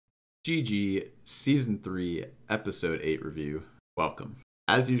GG Season 3, Episode 8 review. Welcome.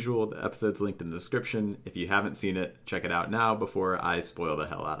 As usual, the episode's linked in the description. If you haven't seen it, check it out now before I spoil the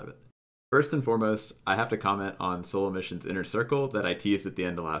hell out of it. First and foremost, I have to comment on Solo Mission's Inner Circle that I teased at the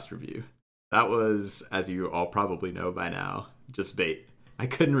end of last review. That was, as you all probably know by now, just bait. I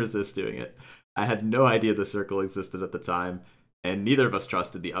couldn't resist doing it. I had no idea the circle existed at the time, and neither of us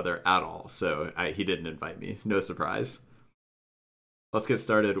trusted the other at all, so he didn't invite me. No surprise. Let's get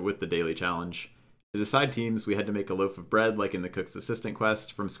started with the daily challenge. To decide teams, we had to make a loaf of bread, like in the Cook's Assistant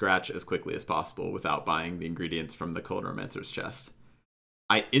quest, from scratch as quickly as possible without buying the ingredients from the Culinarmancer's chest.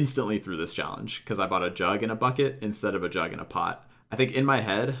 I instantly threw this challenge, because I bought a jug and a bucket instead of a jug and a pot. I think in my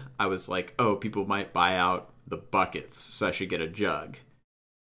head, I was like, oh, people might buy out the buckets, so I should get a jug.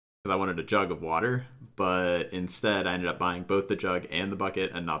 Because I wanted a jug of water, but instead I ended up buying both the jug and the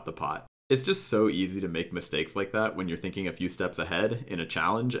bucket and not the pot. It's just so easy to make mistakes like that when you're thinking a few steps ahead in a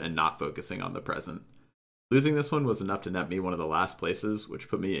challenge and not focusing on the present. Losing this one was enough to net me one of the last places, which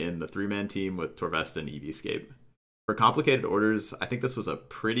put me in the 3-man team with Torvesta and Eviescape. For complicated orders, I think this was a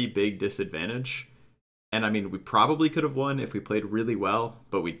pretty big disadvantage. And I mean, we probably could have won if we played really well,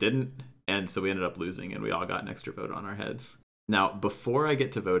 but we didn't, and so we ended up losing and we all got an extra vote on our heads. Now, before I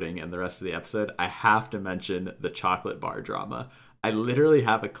get to voting and the rest of the episode, I have to mention the chocolate bar drama. I literally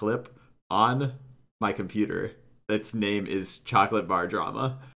have a clip on my computer its name is Chocolate Bar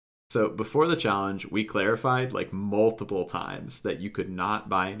Drama. So before the challenge, we clarified like multiple times that you could not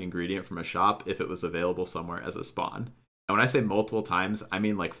buy an ingredient from a shop if it was available somewhere as a spawn. And when I say multiple times, I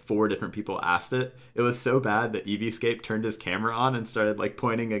mean like 4 different people asked it. It was so bad that Eviescape turned his camera on and started like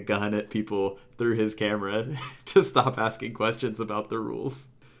pointing a gun at people through his camera to stop asking questions about the rules.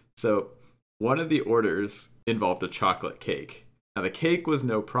 So one of the orders involved a chocolate cake. Now the cake was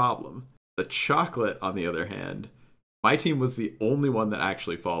no problem. The chocolate, on the other hand, my team was the only one that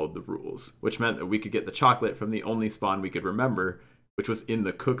actually followed the rules, which meant that we could get the chocolate from the only spawn we could remember, which was in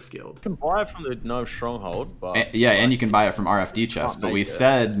the Cook's Guild. You can buy it from the No Stronghold, but and you can buy it from RFD chest, but we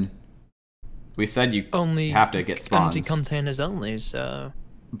said you only have to get spawns. Empty containers only, so.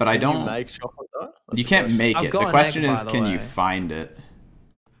 But I don't. Can you make chocolate though? You can't make it. The question is, can you find it?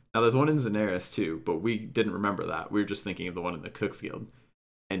 Now there's one in Xanaris too, but we didn't remember that. We were just thinking of the one in the Cook's Guild.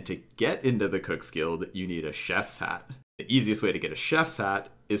 And to get into the Cook's Guild, you need a chef's hat. The easiest way to get a chef's hat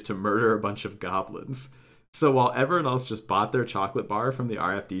is to murder a bunch of goblins. So while everyone else just bought their chocolate bar from the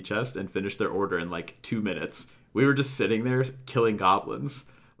RFD chest and finished their order in like 2 minutes, we were just sitting there killing goblins.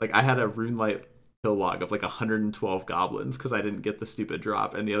 Like I had a runelight kill log of like 112 goblins because I didn't get the stupid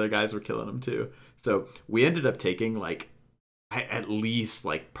drop, and the other guys were killing them too. So we ended up taking like at least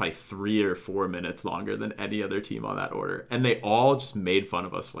like probably 3 or 4 minutes longer than any other team on that order, and they all just made fun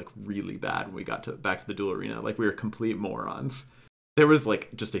of us like really bad when we got back to the duel arena. Like we were complete morons. There was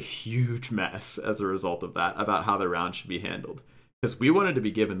like just a huge mess as a result of that about how the round should be handled, because we wanted to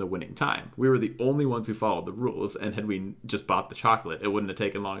be given the winning time. We were the only ones who followed the rules, and had we just bought the chocolate, it wouldn't have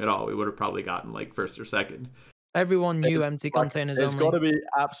taken long at all. We would have probably gotten like first or second. Everyone knew empty containers There's only. got to be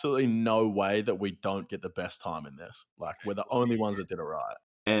absolutely no way that we don't get the best time in this. Like, we're the only ones that did it right.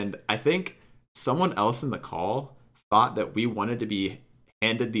 And I think someone else in the call thought that we wanted to be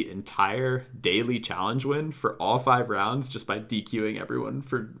handed the entire daily challenge win for all 5 rounds just by DQing everyone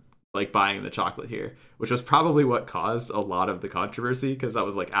for like buying the chocolate here, which was probably what caused a lot of the controversy, because that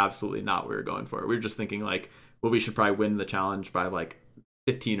was like absolutely not what we were going for. We were just thinking like, well, we should probably win the challenge by like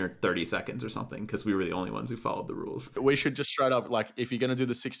 15 or 30 seconds or something, because we were the only ones who followed the rules. We should just straight up, like, if you're going to do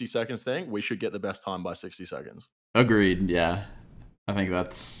the 60 seconds thing, we should get the best time by 60 seconds. Agreed, yeah. I think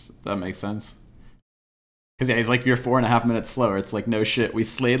that makes sense. Because yeah, he's like, you're 4.5 minutes slower. It's like, no shit, we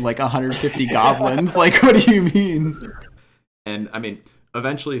slayed like 150 goblins. Like, what do you mean? And I mean,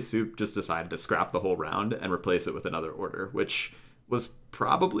 eventually Soup just decided to scrap the whole round and replace it with another order, which was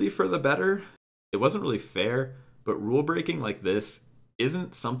probably for the better. It wasn't really fair, but rule breaking like this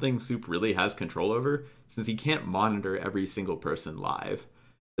isn't something Soup really has control over, since he can't monitor every single person live.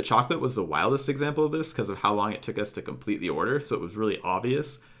 The chocolate was the wildest example of this because of how long it took us to complete the order, so it was really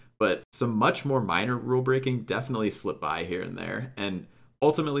obvious, but some much more minor rule breaking definitely slipped by here and there, and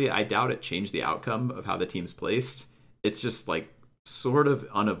ultimately I doubt it changed the outcome of how the team's placed. It's just like sort of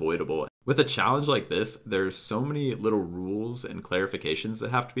unavoidable. With a challenge like this, there's so many little rules and clarifications that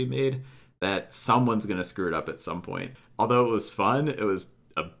have to be made that someone's going to screw it up at some point. Although it was fun, it was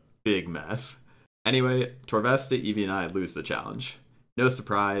a big mess. Anyway, Torvesta, Evie, and I lose the challenge. No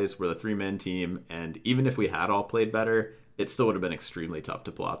surprise, we're the 3-man team, and even if we had all played better, it still would have been extremely tough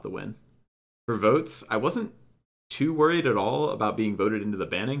to pull out the win. For votes, I wasn't too worried at all about being voted into the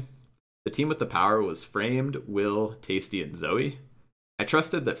banning. The team with the power was Framed, Will, Tasty, and Zoe. I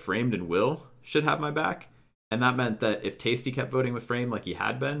trusted that Framed and Will should have my back, and that meant that if Tasty kept voting with Framed like he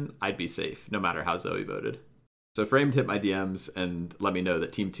had been, I'd be safe, no matter how Zoe voted. So Framed hit my DMs and let me know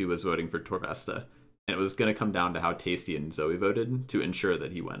that Team 2 was voting for Torvesta, and it was going to come down to how Tasty and Zoe voted to ensure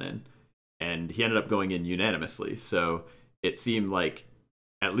that he went in. And he ended up going in unanimously, so it seemed like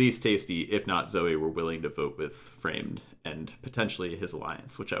at least Tasty, if not Zoe, were willing to vote with Framed and potentially his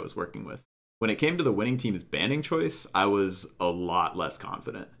alliance, which I was working with. When it came to the winning team's banning choice, I was a lot less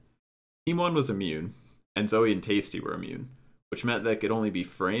confident. Team 1 was immune, and Zoe and Tasty were immune, which meant that it could only be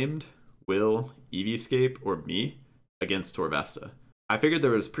Framed, Will, Eviescape, or me against Torvesta. I figured there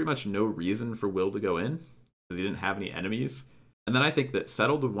was pretty much no reason for Will to go in, because he didn't have any enemies. And then I think that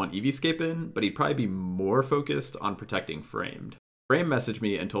Settled would want Eviescape in, but he'd probably be more focused on protecting Framed. Frame messaged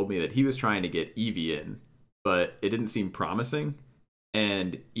me and told me that he was trying to get Evie in, but it didn't seem promising,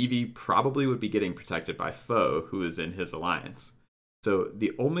 and Evie probably would be getting protected by Foe, who is in his alliance. So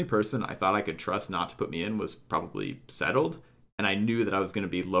the only person I thought I could trust not to put me in was probably Settled, and I knew that I was going to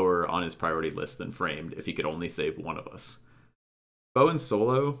be lower on his priority list than Framed if he could only save one of us. Foe and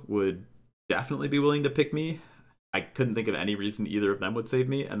Solo would definitely be willing to pick me. I couldn't think of any reason either of them would save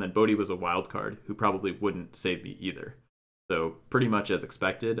me, and then Bodhi was a wild card who probably wouldn't save me either. So pretty much as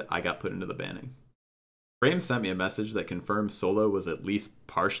expected, I got put into the banning. Frame sent me a message that confirmed Solo was at least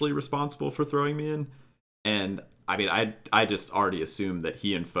partially responsible for throwing me in, and I mean, I just already assumed that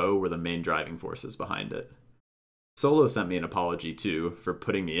he and Foe were the main driving forces behind it. Solo sent me an apology too for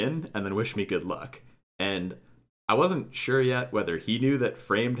putting me in, and then wished me good luck. And I wasn't sure yet whether he knew that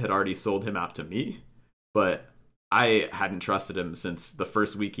Framed had already sold him out to me, but I hadn't trusted him since the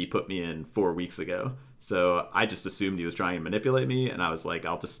first week he put me in 4 weeks ago. So I just assumed he was trying to manipulate me, and I was like,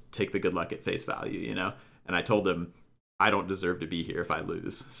 I'll just take the good luck at face value, you know? And I told him, I don't deserve to be here if I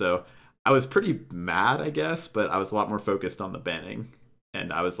lose. So I was pretty mad, I guess, but I was a lot more focused on the banning,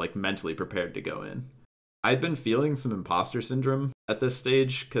 and I was like mentally prepared to go in. I'd been feeling some imposter syndrome at this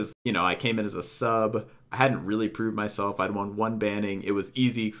stage because, you know, I came in as a sub. I hadn't really proved myself. I'd won one banning. It was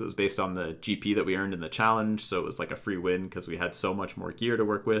easy because it was based on the GP that we earned in the challenge, so it was like a free win because we had so much more gear to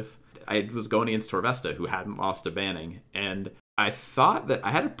work with. I was going against Torvesta, who hadn't lost a banning, and I thought that I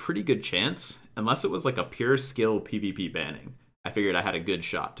had a pretty good chance, unless it was like a pure skill PvP banning. I figured I had a good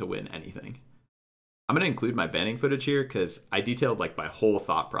shot to win anything. I'm going to include my banning footage here because I detailed like my whole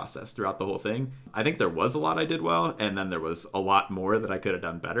thought process throughout the whole thing. I think there was a lot I did well, and then there was a lot more that I could have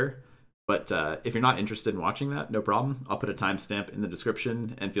done better. But if you're not interested in watching that, no problem. I'll put a timestamp in the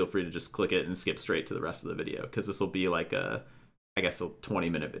description, and feel free to just click it and skip straight to the rest of the video, because this will be like I guess a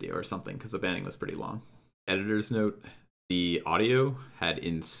 20-minute video or something, because the banning was pretty long. Editor's note, the audio had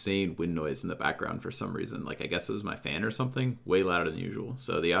insane wind noise in the background for some reason. Like, I guess it was my fan or something, way louder than usual.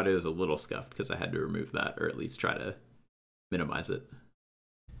 So the audio is a little scuffed because I had to remove that, or at least try to minimize it.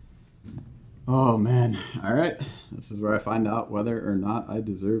 Oh man, all right. This is where I find out whether or not I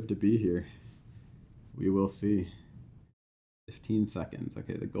deserve to be here. We will see. 15 seconds.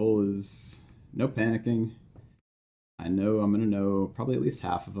 Okay, the goal is no panicking. I know I'm gonna know probably at least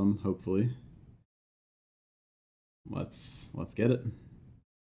half of them, hopefully. Let's get it.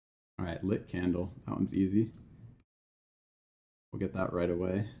 All right, lit candle. That one's easy. We'll get that right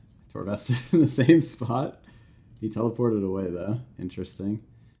away. Torvesta in the same spot. He teleported away though. Interesting.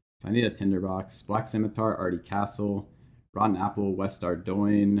 So I need a tinderbox. Black Scimitar, Artie Castle, Rotten Apple, West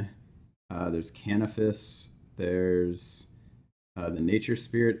Ardoyne. There's Canifis. There's the Nature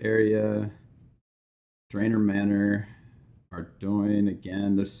Spirit area. Drainer Manor. Ardoyne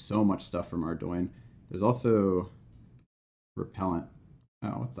again. There's so much stuff from Ardoyne. There's also Repellent. Oh,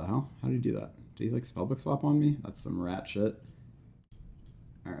 what the hell? How do you do that? Do you like spellbook swap on me? That's some rat shit.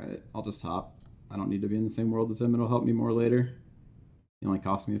 Alright, I'll just hop. I don't need to be in the same world as him. It'll help me more later. It only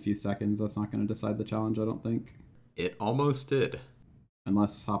cost me a few seconds. That's not going to decide the challenge, I don't think. It almost did.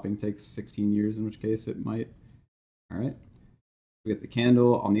 Unless hopping takes 16 years, in which case it might. Alright. We get the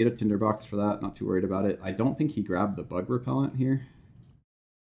candle. I'll need a tinderbox for that. Not too worried about it. I don't think he grabbed the bug repellent here.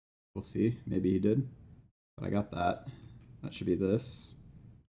 We'll see. Maybe he did. But I got that. That should be this.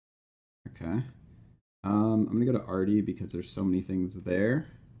 Okay. I'm going to go to Artie because there's so many things there.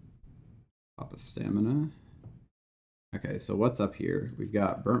 Pop a stamina. Okay, so what's up here? We've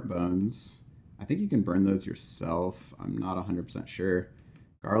got burnt bones. I think you can burn those yourself. I'm not 100% sure.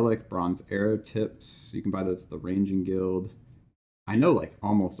 Garlic, bronze arrow tips. You can buy those at the Ranging Guild. I know like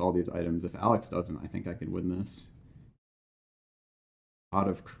almost all these items. If Alex doesn't, I think I could win this. Pot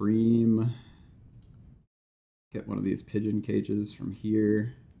of cream. Get one of these pigeon cages from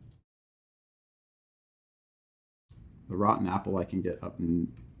here. The rotten apple I can get up,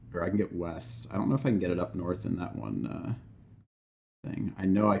 or I can get west. I don't know if I can get it up north in that one thing. I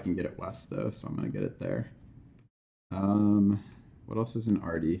know I can get it west though, so I'm gonna get it there. What else is in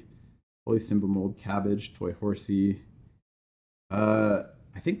Artie? Holy Simba Mold, Cabbage, Toy Horsey. I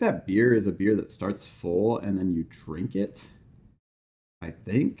think that beer is a beer that starts full and then you drink it. I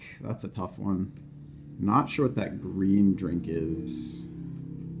think that's a tough one. Not sure what that green drink is.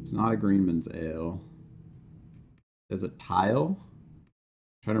 It's not a Greenman's Ale. There's a tile.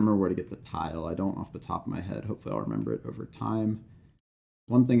 I'm trying to remember where to get the tile. I don't off the top of my head. Hopefully I'll remember it over time.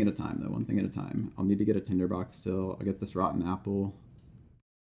 One thing at a time, though. One thing at a time. I'll need to get a tinderbox still. I'll get this rotten apple.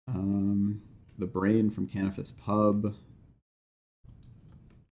 The brain from Canifus Pub.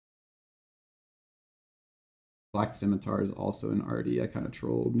 Black Scimitar is also in Artie. I kind of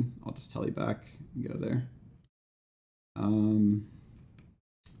trolled. I'll just tell you back and go there.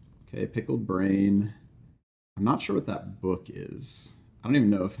 Okay, Pickled Brain. I'm not sure what that book is. I don't even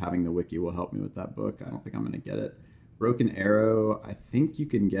know if having the wiki will help me with that book. I don't think I'm going to get it. Broken Arrow, I think you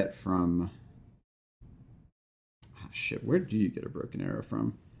can get from... Ah, shit, where do you get a Broken Arrow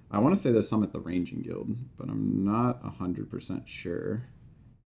from? I want to say there's some at the Ranging Guild, but I'm not 100% sure.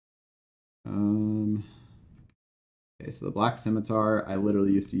 Okay, so the Black Scimitar, I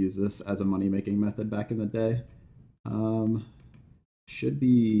literally used to use this as a money-making method back in the day. Should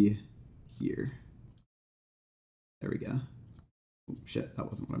be here. There we go. Oh, shit, that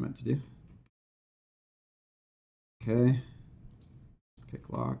wasn't what I meant to do. Okay. Pick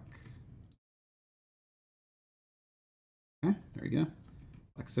lock. Okay, there we go.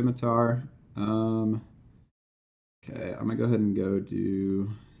 Black Scimitar. Okay, I'm gonna go ahead and go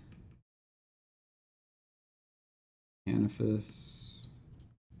do Canifus.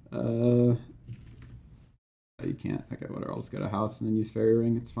 Oh, you can't. Okay, whatever. I'll just go to house and then use Fairy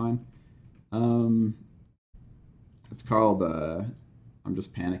Ring. It's fine. It's called, I'm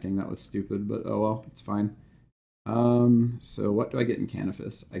just panicking. That was stupid, but oh well, it's fine. So what do I get in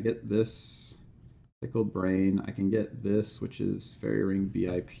Canifus? I get this Pickled Brain. I can get this, which is Fairy Ring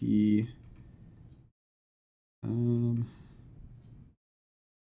BIP.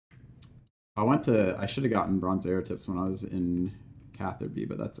 I should have gotten Bronze Arrow Tips when I was in Catherby,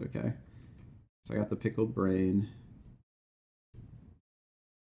 but that's okay. So I got the Pickled Brain.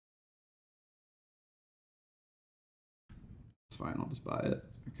 It's fine, I'll just buy it.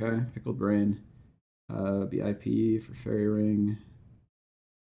 Okay, Pickled Brain. BIP for Fairy Ring.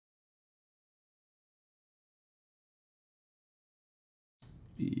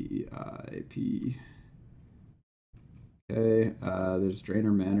 BIP. Okay, there's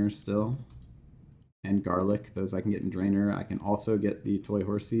Drainer Manor still. And Garlic, those I can get in Drainer. I can also get the Toy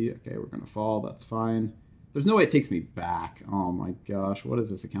Horsey. Okay, we're gonna fall, that's fine. There's no way it takes me back. Oh my gosh, what is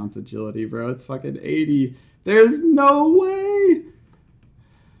this account's agility, bro? It's fucking 80. There's no way!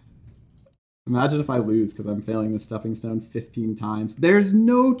 Imagine if I lose because I'm failing the stepping stone 15 times. There's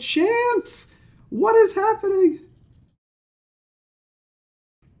no chance! What is happening?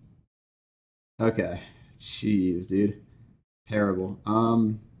 Okay. Jeez, dude. Terrible.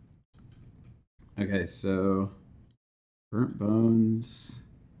 Okay, so Burnt Bones.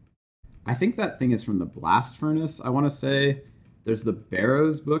 I think that thing is from the Blast Furnace, I want to say. There's the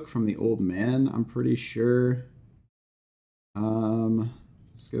Barrows book from the Old Man, I'm pretty sure.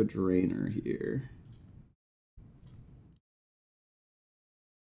 Let's go Drainer here.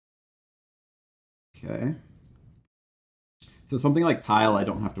 Okay. So something like Tile I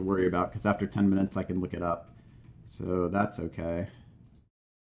don't have to worry about because after 10 minutes I can look it up. So that's okay.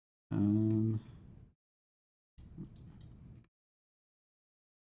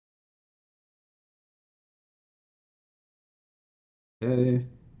 Okay.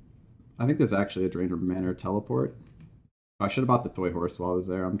 I think there's actually a Drainer Manor teleport. I should have bought the Toy Horse while I was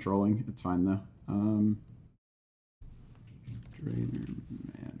there. I'm trolling. It's fine though. Drainer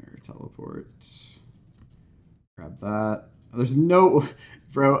Manor teleport. Grab that. There's no...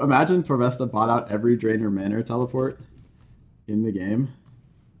 Bro, imagine Torvesta bought out every Drainer Manor teleport in the game.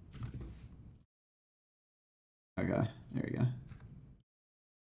 Okay, there we go.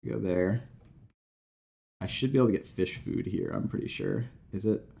 Go there. I should be able to get fish food here, I'm pretty sure. Is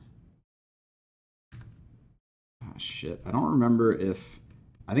it? Ah, shit. I don't remember if...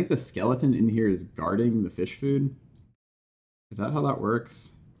 I think the skeleton in here is guarding the fish food. Is that how that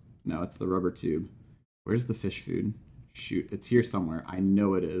works? No, it's the rubber tube. Where's the fish food? Shoot, it's here somewhere. I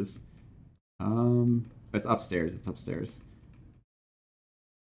know it is. It's upstairs. It's upstairs.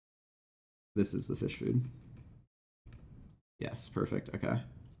 This is the fish food. Yes, perfect. Okay.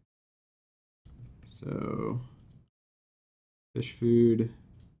 So, fish food.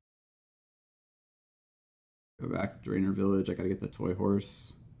 Go back to Drainer Village. I gotta get the Toy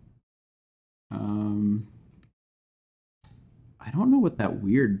Horse. I don't know what that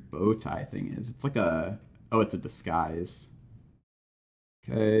weird bow tie thing is. It's like a... Oh, it's a disguise.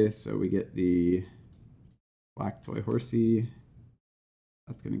 Okay, so we get the black toy horsey.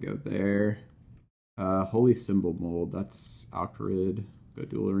 That's going to go there. Holy symbol mold. That's Alcarid. Go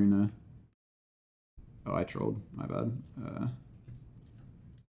duel arena. Oh, I trolled. My bad.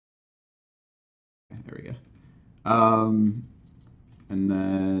 Okay, there we go. And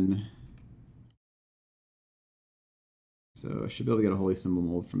then... So I should be able to get a holy symbol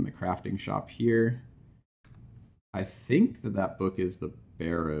mold from the crafting shop here. I think that that book is the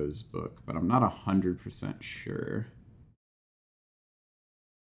Barrows book, but I'm not 100% sure.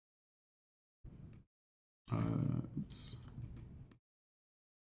 Oops.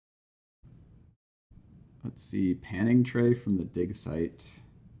 Let's see, panning tray from the dig site.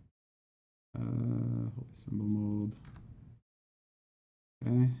 Holy symbol mold.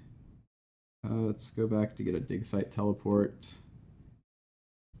 Okay. Let's go back to get a dig site teleport.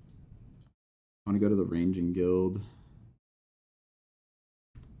 I want to go to the ranging guild.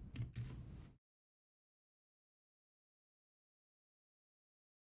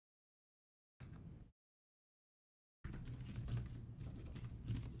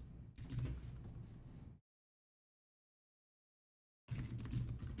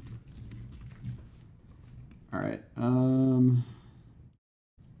 All right.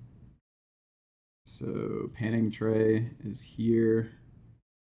 So panning tray is here.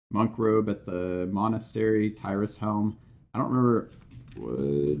 Monk robe at the monastery. Tyrus helm. I don't remember. What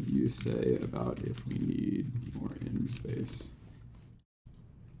did you say about if we need more in space?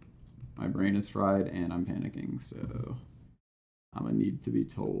 My brain is fried and I'm panicking, so I'm gonna need to be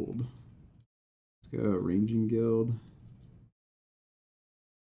told. Let's go ranging guild.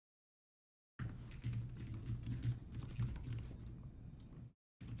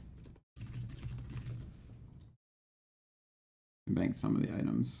 Bank some of the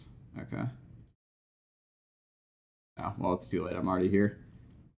items. Okay. Oh, well, it's too late. I'm already here.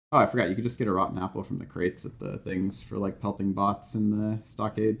 Oh, I forgot. You could just get a rotten apple from the crates at the things for like pelting bots in the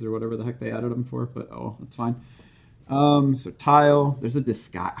stockades or whatever the heck they added them for, but oh, that's fine. So tile. There's a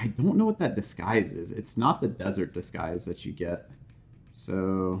disguise. I don't know what that disguise is. It's not the desert disguise that you get.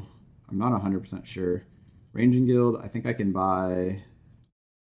 So I'm not 100% sure. Ranging guild. I think I can buy...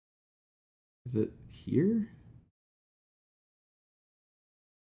 Is it here?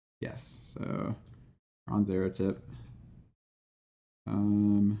 Yes, so bronze arrow tip.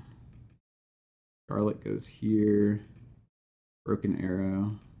 Garlic goes here. Broken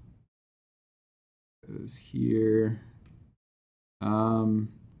arrow goes here. Burnt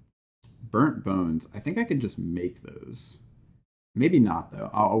bones. I think I could just make those. Maybe not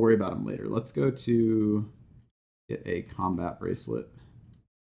though. I'll worry about them later. Let's go to get a combat bracelet.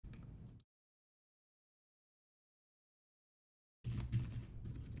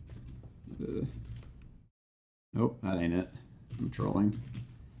 Nope, that ain't it. I'm trolling.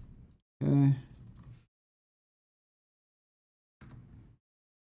 Okay.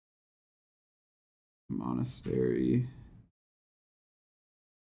 Monastery.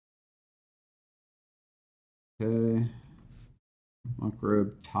 Okay. Monk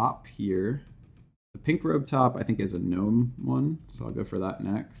robe top here. The pink robe top I think is a gnome one, so I'll go for that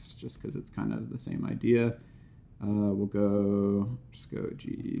next, just because it's kind of the same idea. We'll go, just go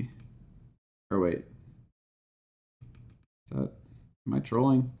G. Or wait. Is that, am I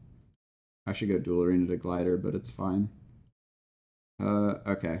trolling? I should go dual arena to glider, but it's fine.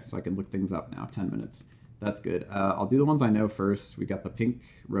 Okay, so I can look things up now. 10 minutes. That's good. I'll do the ones I know first. We got the pink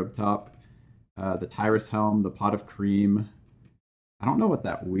robe top, the Tyrus helm, the pot of cream. I don't know what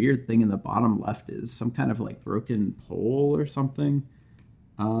that weird thing in the bottom left is. Some kind of like broken pole or something.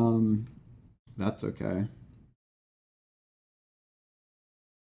 That's okay.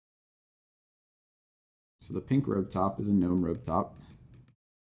 So the pink robe top is a gnome robe top.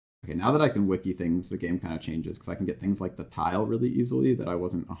 Okay, now that I can wiki things, the game kind of changes because I can get things like the tile really easily that I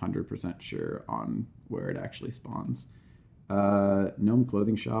wasn't 100% sure on where it actually spawns. Gnome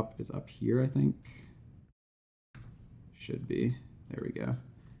clothing shop is up here, I think. Should be. There we go.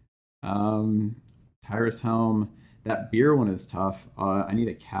 Tyrus helm. That beer one is tough. I need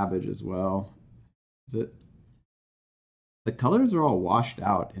a cabbage as well. Is it? The colors are all washed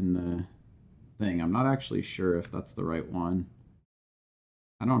out in the thing. I'm not actually sure if that's the right one.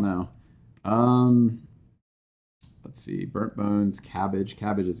 I don't know. Let's see. Burnt bones, cabbage.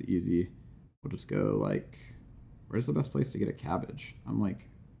 Cabbage is easy. We'll just go like, where's the best place to get a cabbage? I'm like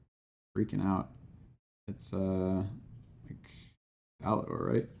freaking out. It's like Falor,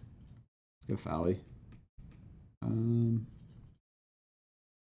 right? Let's go Fally.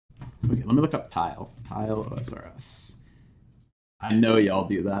 Okay, let me look up tile. Tile OSRS. I know y'all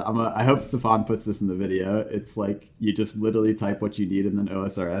do that. I hope Stefan puts this in the video. It's like you just literally type what you need and then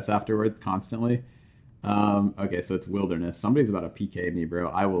OSRS afterwards constantly. Okay, so it's wilderness. Somebody's about to PK me, bro.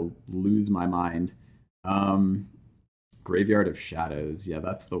 I will lose my mind. Graveyard of Shadows. Yeah,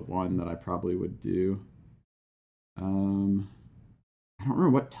 that's the one that I probably would do. I don't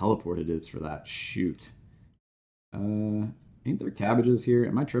remember what teleport it is for that. Shoot. Ain't there cabbages here?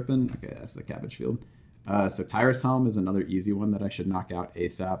 Am I tripping? Okay, that's the cabbage field. So Tyrus Helm is another easy one that I should knock out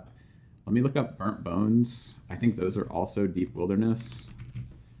ASAP. Let me look up Burnt Bones. I think those are also deep wilderness.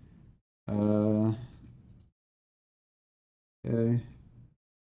 Okay.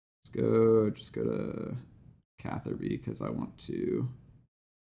 Just go to Catherby because I want to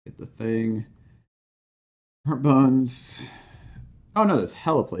get the thing. Burnt Bones. Oh no, there's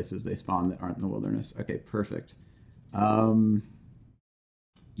hella places they spawn that aren't in the wilderness. Okay, perfect.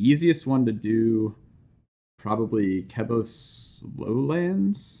 Easiest one to do, probably Kebos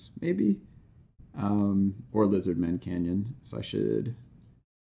Lowlands, maybe? Or Lizardman Canyon. So I should,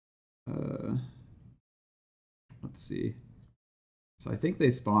 let's see. So I think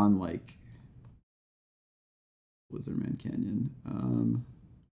they spawn like Lizardman Canyon.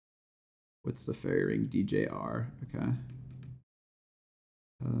 What's the fairy ring? DJR. Okay.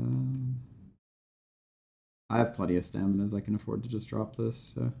 I have plenty of stamina as I can afford to just drop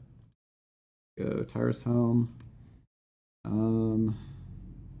this. So go Tyrus Helm.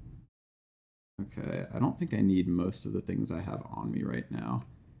 Okay, I don't think I need most of the things I have on me right now.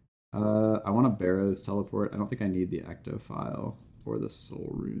 I want a Barrows teleport. I don't think I need the Ectophile or the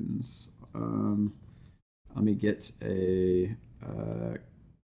Soul Runes. Let me get a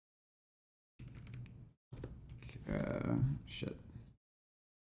shit.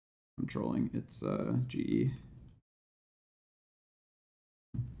 I'm trolling. It's GE.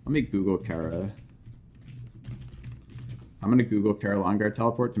 Let me Google Kara. I'm gonna Google Kara Longguard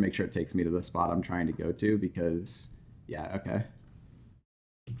teleport to make sure it takes me to the spot I'm trying to go to because, yeah, okay.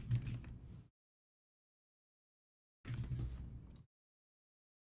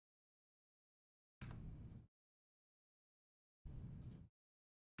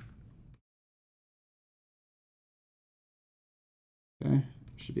 Okay,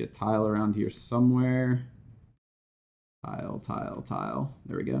 should be a tile around here somewhere. Tile.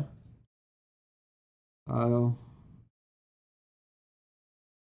 There we go. Tile.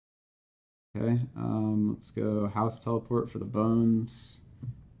 Okay, let's go house teleport for the bones.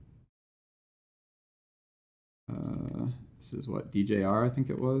 This is what, DJR, I think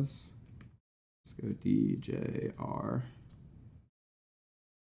it was. Let's go DJR.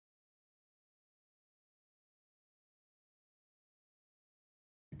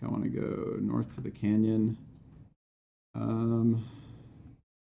 I want to go north to the canyon. How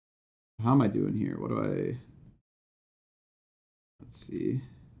am I doing here? What do I... Let's see.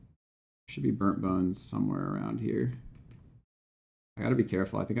 Should be burnt bones somewhere around here. I gotta be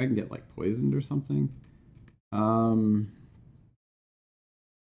careful. I think I can get like poisoned or something.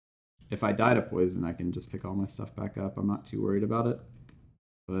 If I die to poison, I can just pick all my stuff back up. I'm not too worried about it.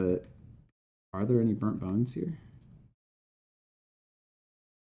 But are there any burnt bones here?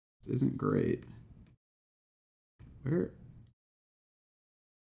 This isn't great. Where?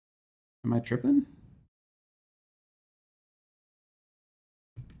 Am I tripping?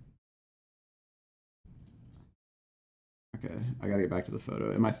 Okay, I gotta get back to the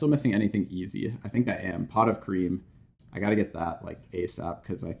photo. Am I still missing anything easy? I think I am. Pot of cream. I gotta get that like ASAP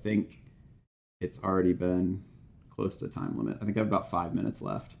because I think it's already been close to time limit. I think I have about 5 minutes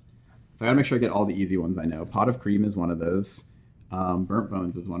left. So I gotta make sure I get all the easy ones I know. Pot of cream is one of those. Burnt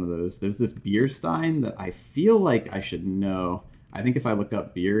bones is one of those. There's this beer stein that I feel like I should know. I think if I look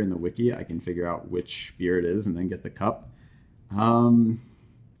up beer in the wiki, I can figure out which beer it is and then get the cup. I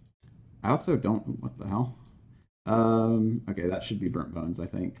also don't... What the hell? Okay, that should be burnt bones, I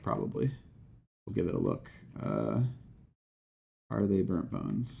think, probably. We'll give it a look. Are they burnt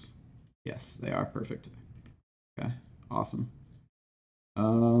bones? Yes, they are. Perfect. Okay, awesome.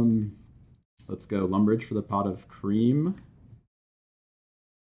 Let's go Lumbridge for the pot of cream.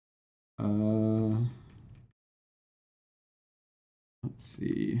 Let's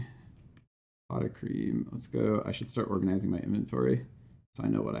see. Pot of cream. Let's go. I should start organizing my inventory so I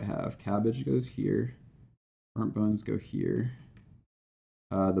know what I have. Cabbage goes here. Burnt bones go here.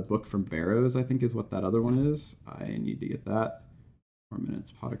 The book from Barrows, I think, is what that other one is. I need to get that. 4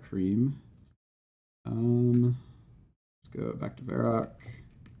 minutes. Pot of cream. Let's go back to Varrock.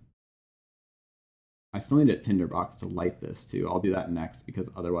 I still need a tinderbox to light this too. I'll do that next because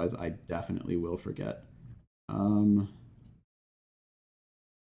otherwise I definitely will forget.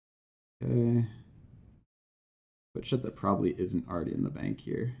 Okay. but shit that probably isn't already in the bank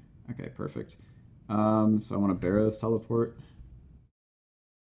here. Okay, perfect. So I want to Barrows teleport.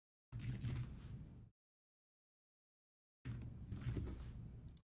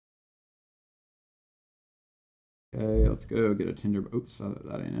 Okay, let's go get a tinder. Oops,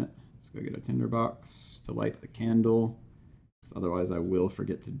 that ain't it. Let's go get a tinderbox to light the candle, because otherwise I will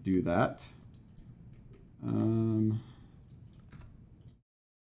forget to do that.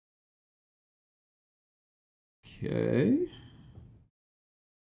 Okay.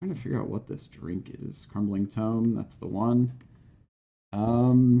 Trying to figure out what this drink is. Crumbling Tome, that's the one.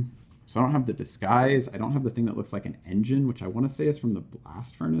 So I don't have the disguise. I don't have the thing that looks like an engine, which I want to say is from the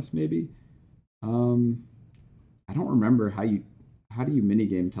blast furnace, maybe. I don't remember how do you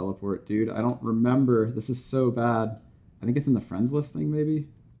minigame teleport, dude? I don't remember. This is so bad. I think it's in the friends list thing, maybe?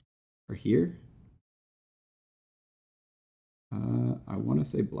 Or here? I want to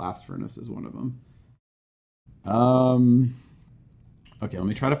say blast furnace is one of them. Okay, let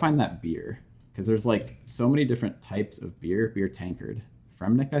me try to find that beer, because there's like so many different types of beer. Beer tankard.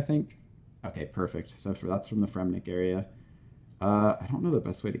 Fremnik, I think? Okay, perfect. So that's from the Fremnik area. I don't know the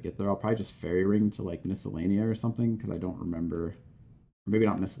best way to get there. I'll probably just ferry ring to like Miscellanea or something, because I don't remember. Or maybe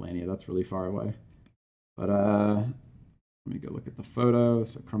not Miscellanea, that's really far away. But let me go look at the photo.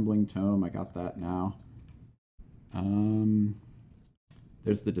 So Crumbling Tome, I got that now.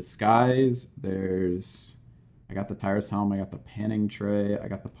 There's the disguise. I got the Tyrant's Helm, I got the panning tray, I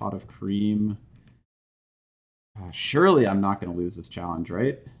got the pot of cream. Surely I'm not going to lose this challenge,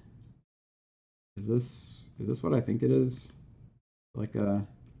 right? Is this what I think it is? Like a...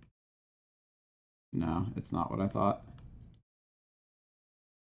 No, it's not what I thought.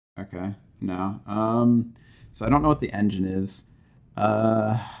 Okay, no. So I don't know what the engine is.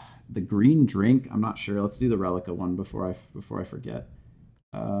 The green drink, I'm not sure. Let's do the Relica one before I forget.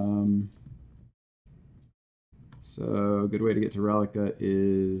 So a good way to get to Relica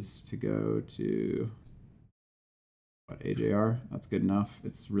is to go to, what, AJR? That's good enough.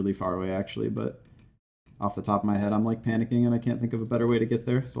 It's really far away actually, but off the top of my head, I'm like panicking and I can't think of a better way to get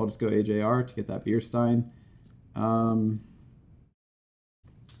there. So I'll just go AJR to get that beer stein.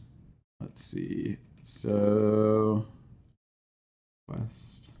 Let's see. So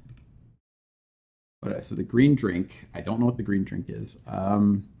West. Okay, so the green drink, I don't know what the green drink is.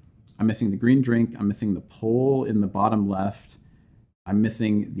 I'm missing the green drink. I'm missing the pole in the bottom left. I'm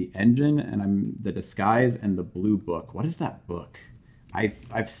missing the engine, and I'm the disguise and the blue book. What is that book?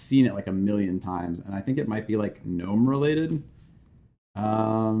 I've seen it like a million times, and I think it might be like gnome related.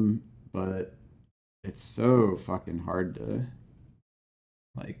 But it's so fucking hard to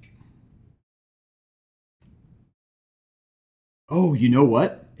like. Oh, you know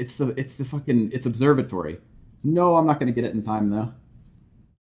what? It's observatory. No, I'm not gonna get it in time though.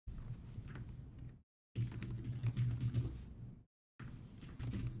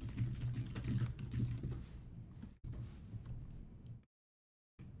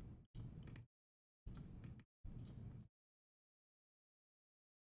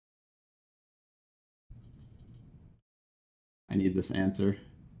 I need this answer.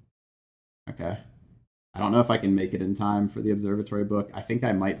 Okay. I don't know if I can make it in time for the observatory book. I think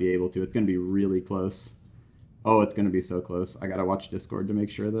I might be able to. It's going to be really close. Oh, it's going to be so close. I got to watch Discord to make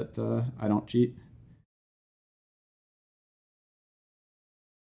sure that I don't cheat.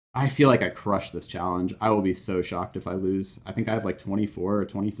 I feel like I crushed this challenge. I will be so shocked if I lose. I think I have like 24 or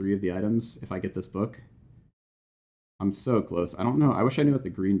 23 of the items if I get this book. I'm so close. I don't know. I wish I knew what the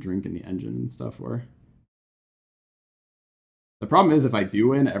green drink and the engine and stuff were. The problem is if I do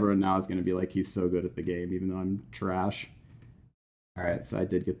win, everyone now is going to be like, he's so good at the game, even though I'm trash. All right, so I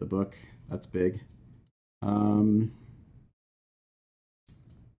did get the book. That's big. And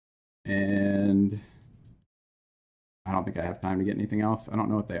I don't think I have time to get anything else. I don't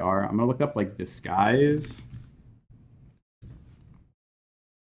know what they are. I'm going to look up like disguise.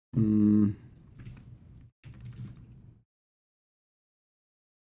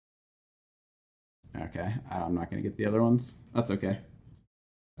 Okay, I'm not going to get the other ones. That's okay.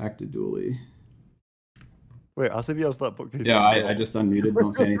 Back to Dooley. Wait, I'll see if you have that book. Yeah, I just unmuted.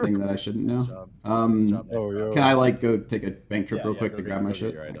 Don't say anything that I shouldn't know. Can I like go take a bank trip real quick to grab my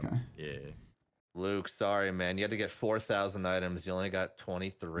shit? Okay. Yeah. Luke, sorry, man. You had to get 4,000 items. You only got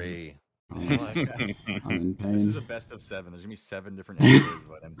 23. Oh, I'm in pain. This is a best of 7. There's gonna be 7 different episodes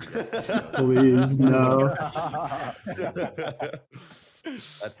about MCS. Please, no.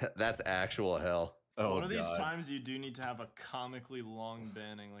 That's actual hell. Oh, One of these God. times you do need to have a comically long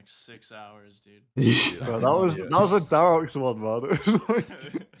banning, like 6 hours, dude. Bro, that was a dark one, man.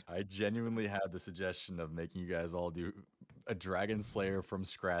 I genuinely had the suggestion of making you guys all do a Dragon Slayer from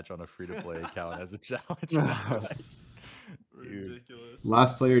scratch on a free-to-play account as a challenge. Now, like, dude, Ridiculous.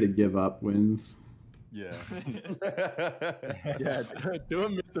 Last player to give up wins. yeah. Yeah, do a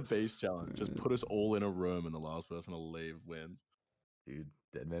Mr. Beast challenge. Just put us all in a room and the last person to leave wins. Dude,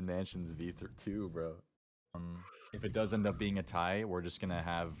 Deadman Mansions V2, bro. If it does end up being a tie, we're just gonna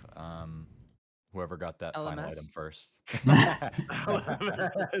have whoever got that final LMS? item first.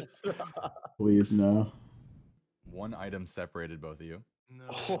 Please no. One item separated both of you. No.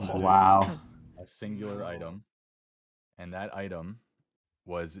 Wow. A singular No. item. And that item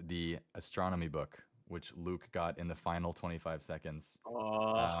was the astronomy book, which Luke got in the final 25 seconds.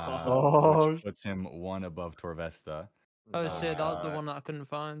 Oh. Which puts him one above Torvesta. Oh shit, that was the Uh, one that I couldn't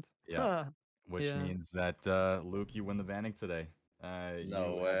find. Yeah. Which Yeah. means that Luke, you win the banning today. No you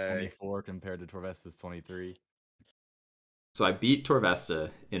have way. 24 compared to Torvesta's 23. So I beat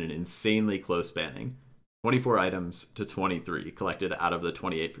Torvesta in an insanely close banning. 24 items to 23 collected out of the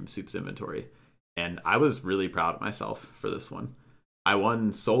 28 from Soup's inventory. And I was really proud of myself for this one. I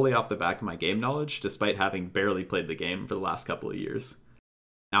won solely off the back of my game knowledge, despite having barely played the game for the last couple of years.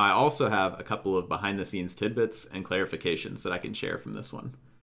 Now, I also have a couple of behind-the-scenes tidbits and clarifications that I can share from this one.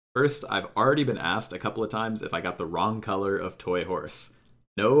 First, I've already been asked a couple of times if I got the wrong color of toy horse.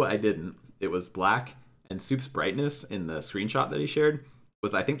 No, I didn't. It was black, and Soup's brightness in the screenshot that he shared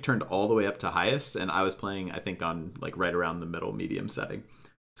was, I think, turned all the way up to highest, and I was playing, I think, on like right around the middle medium setting.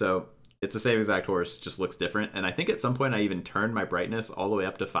 So it's the same exact horse, just looks different. And I think at some point I even turned my brightness all the way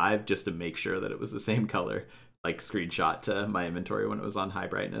up to 5 just to make sure that it was the same color, like screenshot to my inventory when it was on high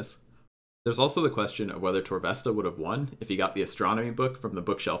brightness. There's also the question of whether Torvesta would have won if he got the astronomy book from the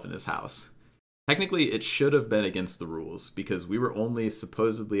bookshelf in his house. Technically, it should have been against the rules, because we were only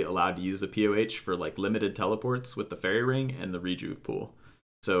supposedly allowed to use the POH for like limited teleports with the fairy ring and the rejuve pool.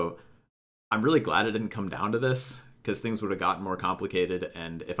 So I'm really glad it didn't come down to this, because things would have gotten more complicated,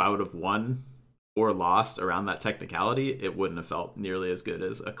 and if I would have won or lost around that technicality, it wouldn't have felt nearly as good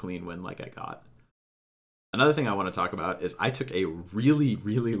as a clean win like I got. Another thing I want to talk about is I took a really,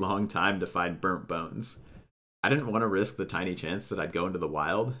 really long time to find burnt bones. I didn't want to risk the tiny chance that I'd go into the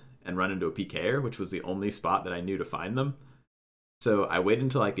wild and run into a PKer, which was the only spot that I knew to find them. So I waited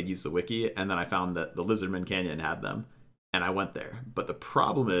until I could use the wiki, and then I found that the Lizardman Canyon had them, and I went there. But the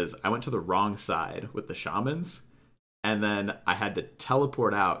problem is I went to the wrong side with the shamans, and then I had to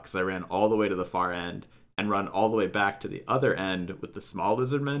teleport out because I ran all the way to the far end and run all the way back to the other end with the small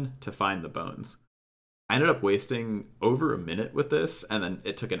Lizardmen to find the bones. I ended up wasting over a minute with this, and then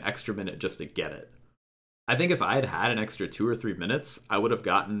it took an extra minute just to get it. I think if I had had an extra 2 or 3 minutes, I would have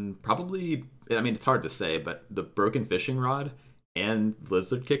gotten probably, I mean, it's hard to say, but the broken fishing rod and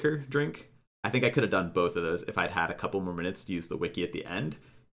lizard kicker drink, I think I could have done both of those if I'd had a couple more minutes to use the wiki at the end.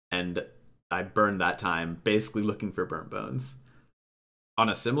 And I burned that time basically looking for burnt bones. On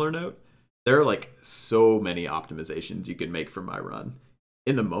a similar note, there are like so many optimizations you can make for my run.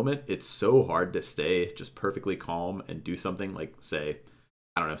 In the moment, it's so hard to stay just perfectly calm and do something like, say,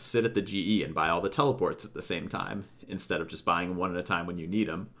 I don't know, sit at the GE and buy all the teleports at the same time instead of just buying one at a time when you need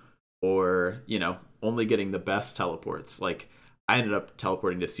them. Or, you know, only getting the best teleports. Like, I ended up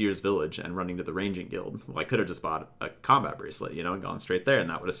teleporting to Sears Village and running to the Ranging Guild. Well, I could have just bought a combat bracelet, you know, and gone straight there, and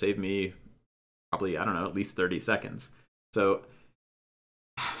that would have saved me probably, I don't know, at least 30 seconds. So,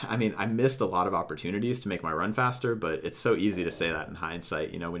 I mean, I missed a lot of opportunities to make my run faster, but it's so easy to say that in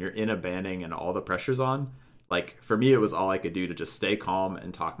hindsight. You know, when you're in a banning and all the pressure's on, like, for me, it was all I could do to just stay calm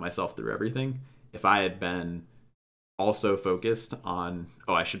and talk myself through everything. If I had been also focused on,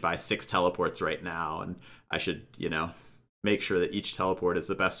 oh, I should buy 6 teleports right now, and I should, you know, make sure that each teleport is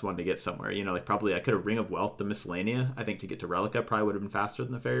the best one to get somewhere. You know, like, probably I could have Ring of Wealth to Miscellanea. I think to get to Relica probably would have been faster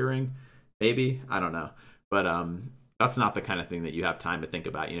than the Fairy Ring. Maybe. I don't know. But, that's not the kind of thing that you have time to think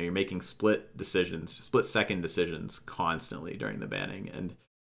about. You know, you're making split second decisions constantly during the banning. And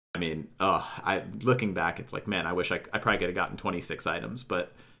I mean, looking back, it's like, man, I wish I probably could have gotten 26 items,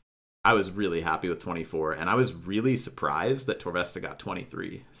 but I was really happy with 24. And I was really surprised that Torvesta got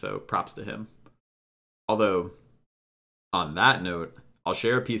 23. So props to him. Although, on that note, I'll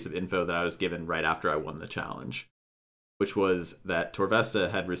share a piece of info that I was given right after I won the challenge, which was that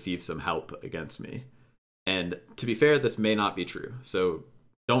Torvesta had received some help against me. And to be fair, this may not be true. So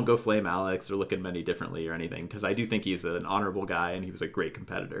don't go flame Alex or look at him any differently or anything, because I do think he's an honorable guy and he was a great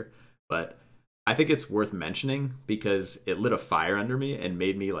competitor. But I think it's worth mentioning because it lit a fire under me and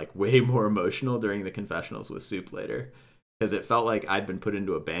made me like way more emotional during the confessionals with Soup later. Because it felt like I'd been put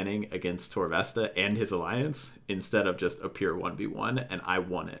into a banning against Torvesta and his alliance instead of just a pure 1v1, and I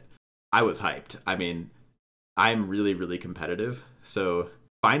won it. I was hyped. I mean, I'm really, really competitive. So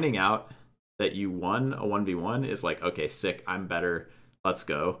finding out that you won a 1v1 is like, okay, sick, I'm better, let's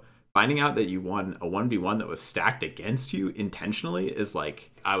go. Finding out that you won a 1v1 that was stacked against you intentionally is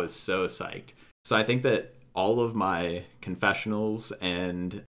like, I was so psyched. So I think that all of my confessionals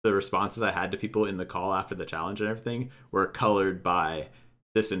and the responses I had to people in the call after the challenge and everything were colored by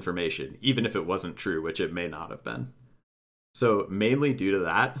this information, even if it wasn't true, which it may not have been. So mainly due to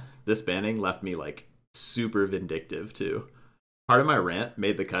that, this banning left me like super vindictive too. Part of my rant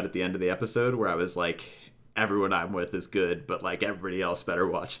made the cut at the end of the episode where I was like, everyone I'm with is good, but like everybody else better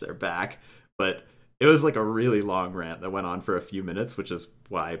watch their back. But it was like a really long rant that went on for a few minutes, which is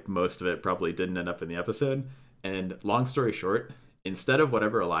why most of it probably didn't end up in the episode. And long story short, instead of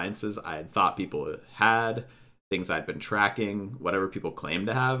whatever alliances I had thought people had, things I'd been tracking, whatever people claimed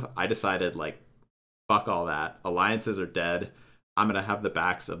to have, I decided like, fuck all that. Alliances are dead. I'm going to have the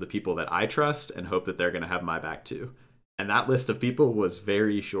backs of the people that I trust and hope that they're going to have my back too. And that list of people was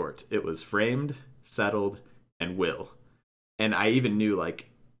very short. It was Framed, Settled, and Will. And I even knew like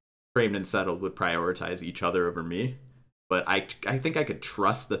Framed and Settled would prioritize each other over me. But I think I could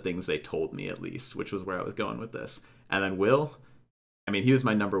trust the things they told me at least, which was where I was going with this. And then Will, I mean, he was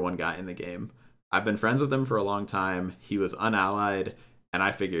my number one guy in the game. I've been friends with him for a long time. He was unallied, and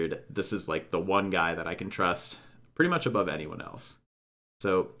I figured this is like the one guy that I can trust pretty much above anyone else.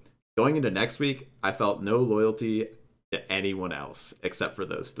 So going into next week, I felt no loyalty to anyone else except for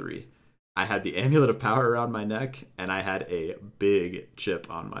those three. I had the Amulet of Power around my neck, and I had a big chip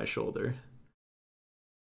on my shoulder.